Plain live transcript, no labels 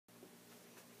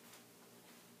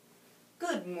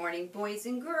Good morning, boys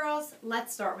and girls.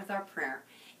 Let's start with our prayer.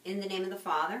 In the name of the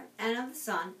Father, and of the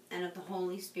Son, and of the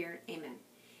Holy Spirit. Amen.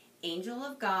 Angel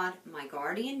of God, my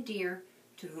guardian dear,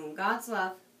 to whom God's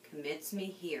love commits me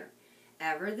here.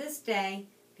 Ever this day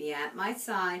be at my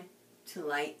side, to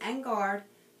light and guard,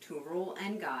 to rule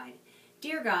and guide.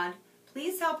 Dear God,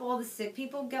 please help all the sick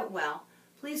people get well.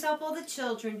 Please help all the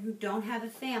children who don't have a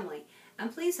family.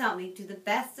 And please help me do the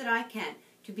best that I can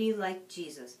to be like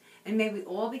Jesus. And may we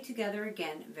all be together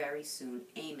again very soon.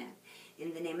 Amen.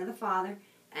 In the name of the Father,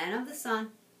 and of the Son,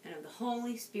 and of the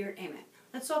Holy Spirit. Amen.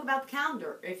 Let's talk about the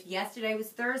calendar. If yesterday was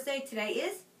Thursday, today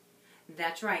is?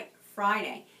 That's right,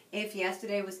 Friday. If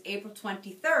yesterday was April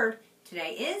 23rd,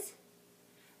 today is?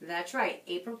 That's right,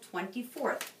 April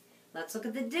 24th. Let's look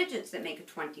at the digits that make a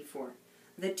 24.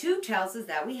 The 2 tells us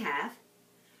that we have,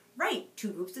 right,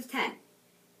 2 groups of 10.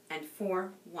 And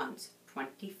 4 ones,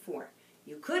 24.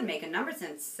 You could make a number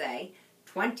sense, say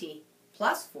 20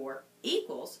 plus 4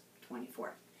 equals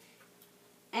 24.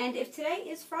 And if today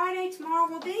is Friday, tomorrow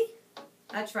will be?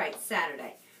 That's right,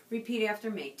 Saturday. Repeat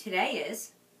after me. Today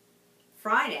is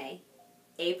Friday,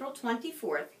 April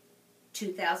 24th,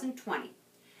 2020.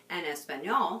 En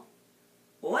español,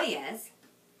 hoy es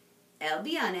el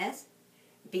viernes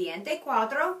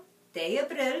 24 de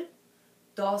abril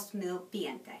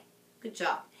 2020. Good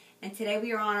job. And today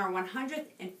we are on our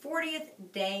 140th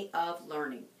day of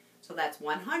learning. So that's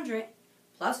 100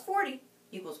 plus 40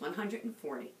 equals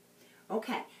 140.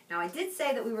 Okay, now I did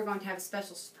say that we were going to have a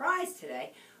special surprise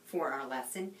today for our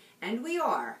lesson, and we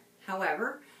are.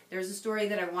 However, there's a story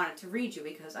that I wanted to read you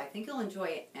because I think you'll enjoy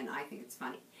it and I think it's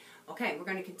funny. Okay, we're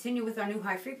going to continue with our new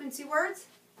high frequency words.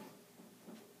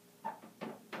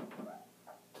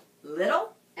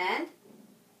 Little and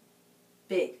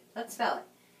big. Let's spell it.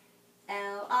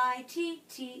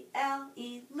 L-I-T-T-L-E,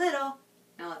 little.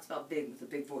 Now let's spell big with a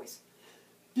big voice.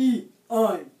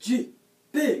 B-I-G,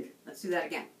 big. Let's do that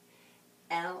again.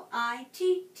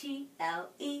 L-I-T-T-L-E,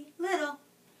 little.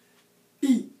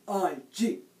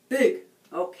 B-I-G, big.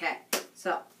 Okay,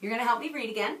 so you're going to help me read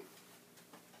again.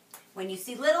 When you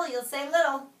see little, you'll say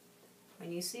little.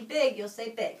 When you see big, you'll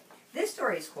say big. This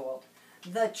story is called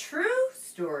The True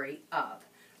Story of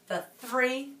the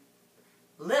 3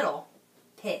 Little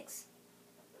Pigs.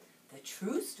 The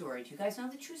true story. Do you guys know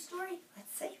the true story?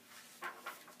 Let's see.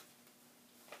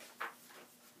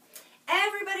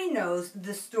 Everybody knows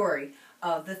the story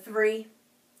of the 3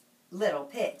 little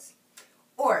pigs.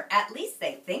 Or at least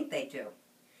they think they do.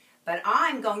 But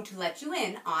I'm going to let you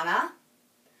in on a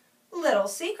little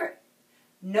secret.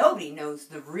 Nobody knows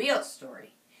the real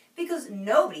story because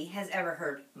nobody has ever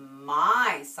heard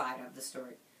my side of the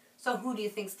story. So who do you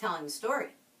think's telling the story?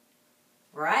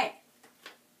 Right.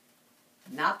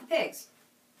 Not the pigs.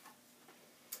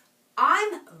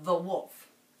 I'm the wolf,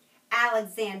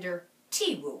 Alexander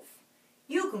T. Wolf.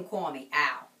 You can call me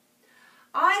Al.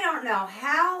 I don't know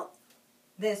how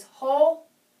this whole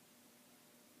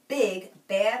big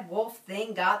bad wolf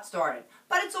thing got started,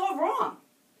 but it's all wrong.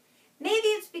 Maybe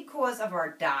it's because of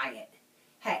our diet.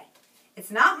 Hey,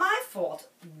 it's not my fault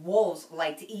wolves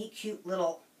like to eat cute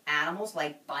little animals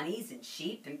like bunnies and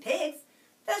sheep and pigs.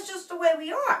 That's just the way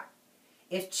we are.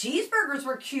 If cheeseburgers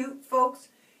were cute, folks,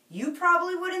 you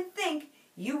probably wouldn't think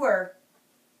you were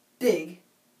big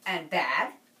and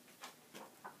bad.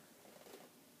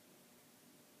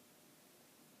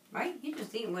 Right? You're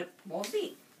just eating what wolves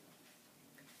eat.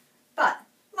 But,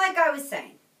 like I was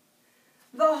saying,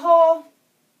 the whole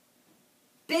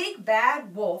big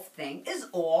bad wolf thing is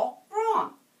all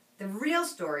wrong. The real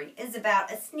story is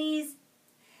about a sneeze.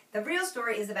 The real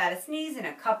story is about a sneeze and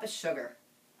a cup of sugar.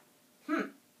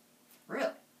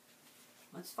 Really?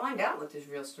 Let's find out what this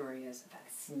real story is. About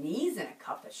a sneeze and a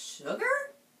cup of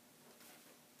sugar?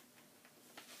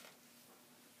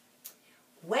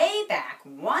 Way back,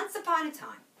 once upon a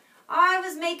time, I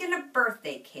was making a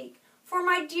birthday cake for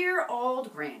my dear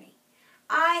old granny.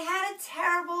 I had a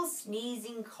terrible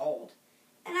sneezing cold,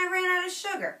 and I ran out of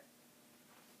sugar.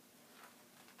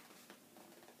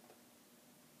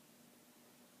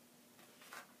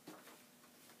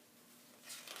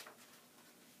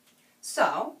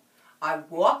 So, I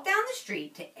walked down the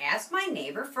street to ask my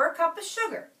neighbor for a cup of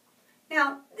sugar.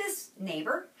 Now, this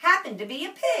neighbor happened to be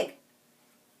a pig.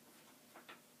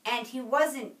 And he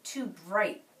wasn't too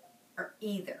bright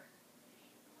either.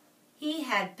 He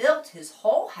had built his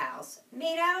whole house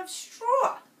made out of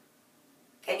straw.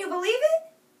 Can you believe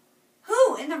it?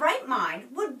 Who in the right mind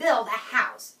would build a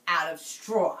house out of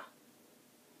straw?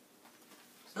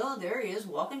 So there he is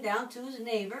walking down to his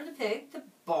neighbor, the pig, to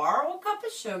borrow a cup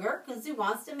of sugar because he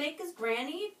wants to make his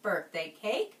granny a birthday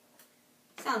cake.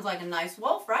 Sounds like a nice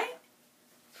wolf, right?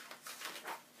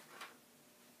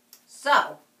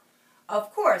 So,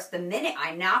 of course, the minute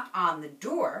I knocked on the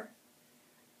door,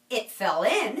 it fell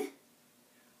in.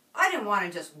 I didn't want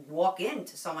to just walk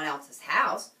into someone else's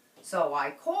house, so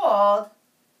I called,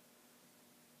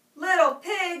 "Little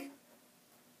pig,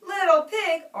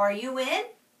 are you in?"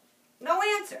 No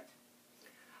answer.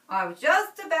 I was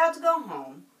just about to go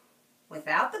home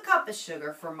without the cup of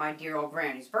sugar for my dear old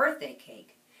granny's birthday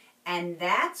cake, and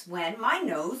that's when my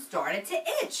nose started to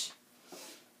itch.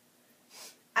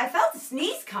 I felt a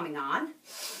sneeze coming on,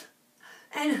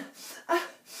 and I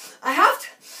huffed,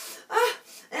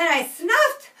 and I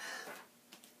snuffed.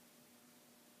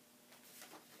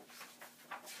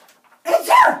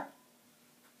 Achoo!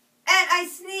 And I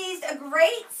sneezed a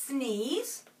great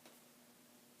sneeze.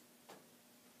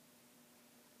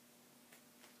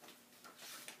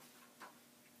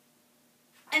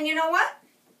 And you know what?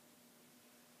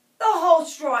 The whole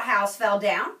straw house fell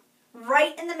down.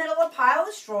 Right in the middle of a pile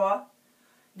of straw,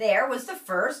 there was the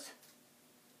first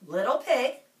little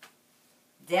pig,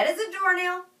 dead as a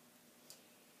doornail.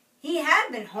 He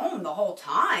had been home the whole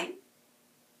time.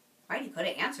 Right? He could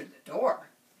have answered the door.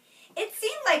 It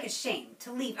seemed like a shame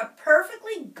to leave a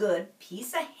perfectly good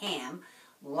piece of ham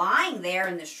lying there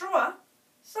in the straw,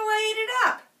 so I ate it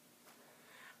up.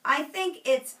 I think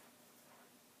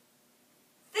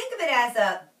of it as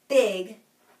a big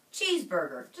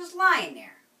cheeseburger just lying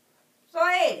there. So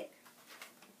I ate it.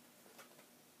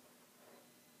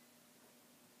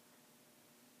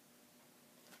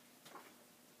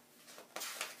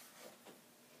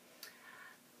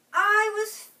 I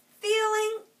was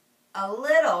feeling a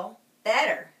little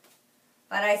better,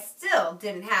 but I still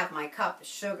didn't have my cup of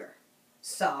sugar.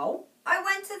 So I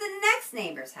went to the next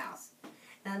neighbor's house.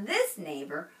 Now this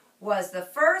neighbor was the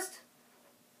first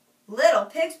little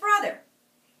pig's brother.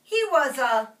 He was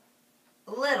a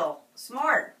little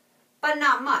smarter, but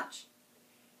not much.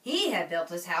 He had built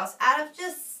his house out of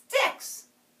just sticks.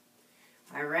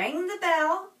 I rang the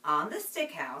bell on the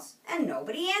stick house and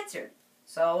nobody answered.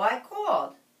 So I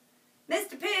called,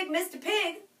 Mr.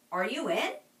 Pig, are you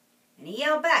in?" And he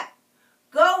yelled back,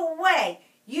 "Go away,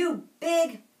 you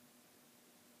big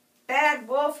bad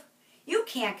wolf. You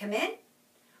can't come in.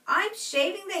 I'm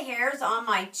shaving the hairs on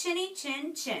my chinny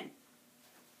chin chin."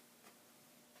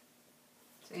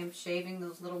 See him shaving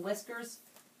those little whiskers?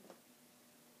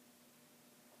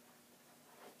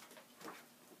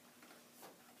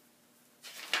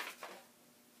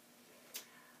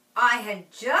 I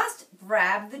had just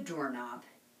grabbed the doorknob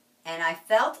and I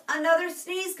felt another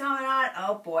sneeze coming on.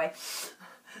 Oh boy.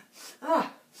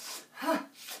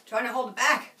 Trying to hold it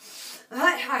back.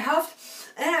 I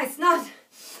huffed and I snuffed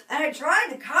and I tried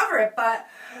to cover it, but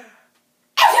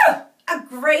a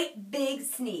great big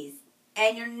sneeze.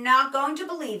 And you're not going to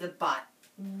believe it, but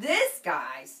this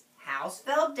guy's house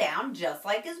fell down just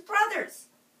like his brother's.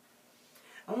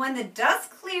 And when the dust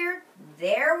cleared,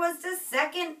 there was the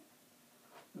second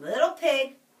little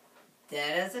pig,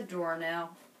 dead as a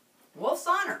doornail. Wolf's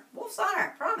honor,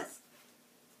 I promise.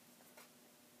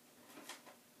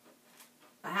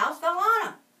 The house fell on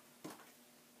him.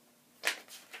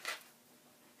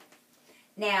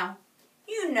 Now,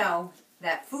 you know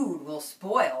that food will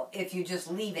spoil if you just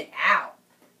leave it out.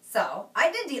 So,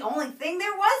 I did the only thing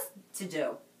there was to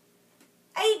do.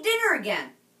 I ate dinner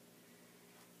again.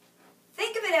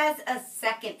 Think of it as a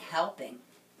second helping.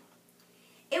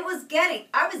 I was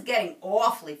getting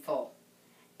awfully full,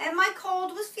 and my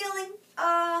cold was feeling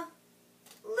a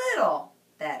little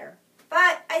better.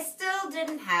 But I still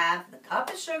didn't have the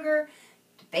cup of sugar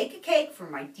to bake a cake for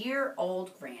my dear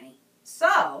old granny.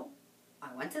 So,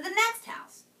 I went to the next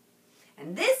house.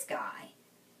 And this guy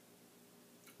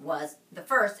was the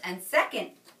first and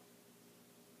second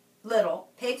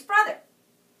little pig's brother.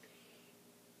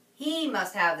 He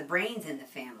must have the brains in the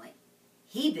family.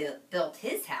 He built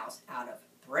his house out of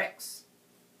bricks.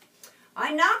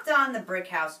 I knocked on the brick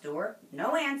house door.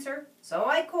 No answer. So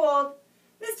I called,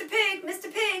 Mr.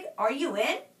 Pig, are you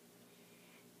in?"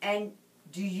 And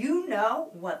do you know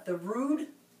what the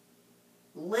rude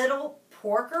little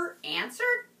porker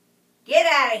answered? "Get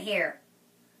out of here,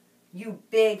 you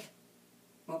big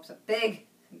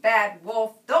bad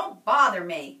wolf. Don't bother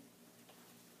me."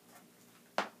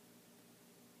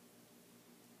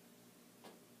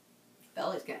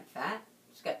 Belly's getting fat.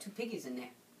 She's got 2 piggies in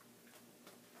there.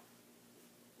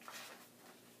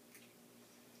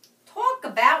 Talk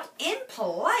about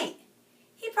impolite.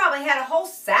 He probably had a whole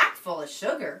sack full of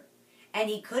sugar, and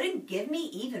he couldn't give me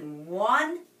even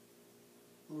one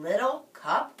little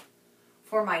cup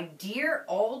for my dear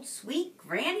old sweet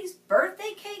granny's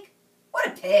birthday cake? What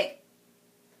a pig.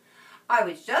 I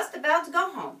was just about to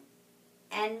go home,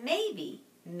 and maybe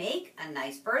make a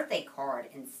nice birthday card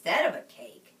instead of a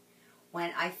cake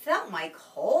when I felt my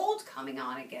cold coming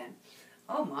on again.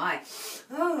 Oh my.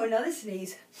 Oh, another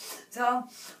sneeze. So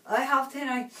I hopped in,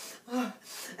 and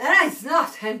I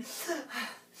snuffed, and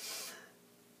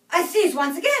I sneezed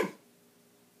once again.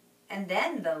 And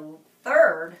then the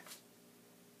third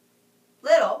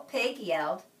little pig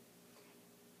yelled,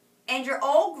 "And your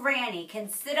old granny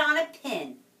can sit on a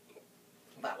pin."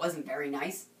 Well, that wasn't very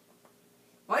nice.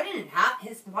 Why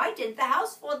didn't the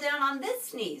house fall down on this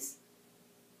sneeze?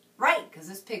 Right, because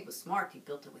this pig was smart. He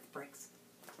built it with bricks.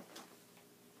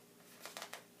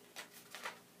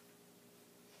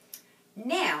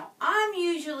 Now, I'm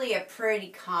usually a pretty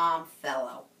calm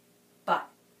fellow, but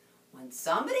when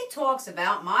somebody talks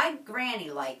about my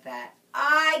granny like that,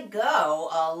 I go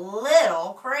a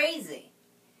little crazy.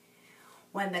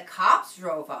 When the cops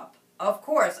drove up, of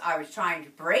course, I was trying to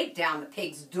break down the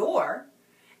pig's door,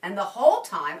 and the whole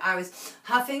time I was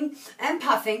huffing and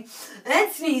puffing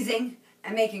and sneezing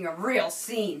and making a real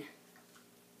scene.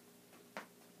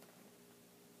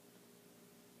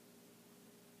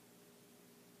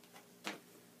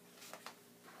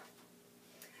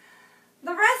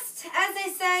 The rest, as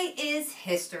they say, is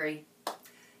history.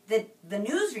 The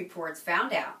news reports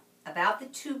found out about the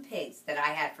 2 pigs that I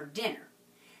had for dinner.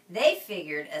 They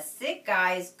figured a sick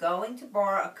guy's going to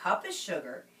borrow a cup of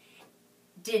sugar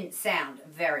didn't sound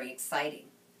very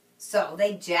exciting. So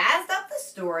they jazzed up the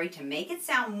story to make it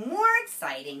sound more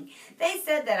exciting. They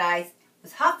said that I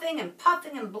was huffing and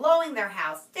puffing and blowing their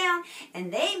house down,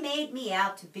 and they made me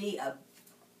out to be a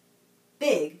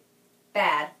big,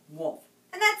 bad wolf.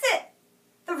 And that's it.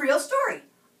 The real story.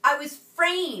 I was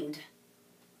framed.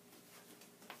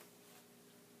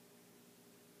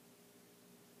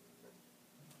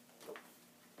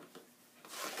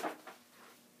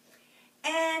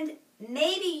 And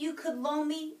maybe you could loan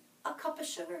me a cup of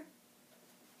sugar?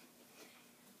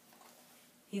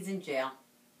 He's in jail,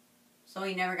 so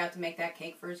he never got to make that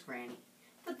cake for his granny.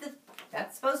 But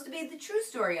that's supposed to be the true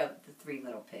story of the 3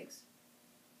 little pigs.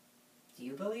 Do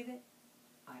you believe it?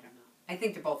 I don't know. I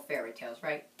think they're both fairy tales,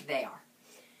 right? They are.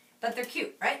 But they're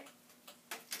cute, right?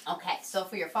 Okay, so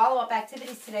for your follow-up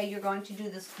activities today, you're going to do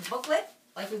this booklet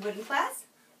like we would in class,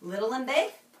 little and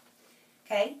big.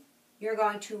 Okay, you're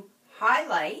going to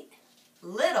highlight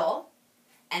little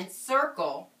and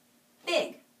circle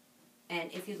big.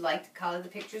 And if you'd like to color the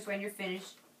pictures when you're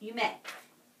finished, you may.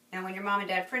 Now, when your mom and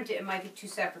dad print it, it might be 2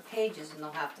 separate pages and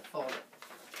they'll have to fold it.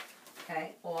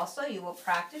 Okay, also, you will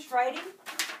practice writing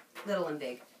little and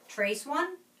big. Trace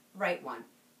 1, write 1.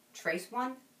 Trace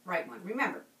 1, write 1.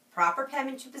 Remember, proper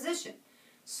penmanship position.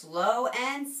 Slow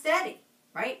and steady,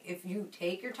 right? If you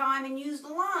take your time and use the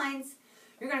lines,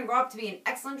 you're going to grow up to be an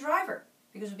excellent driver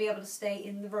because you'll be able to stay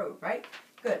in the road, right?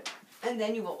 Good. And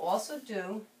then you will also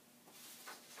do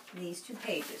these 2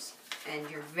 pages, and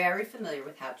you're very familiar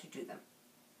with how to do them.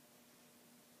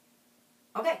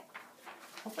 Okay.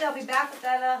 Hopefully I'll be back with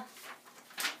that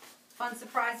fun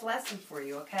surprise lesson for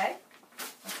you, okay?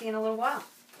 I'll see you in a little while.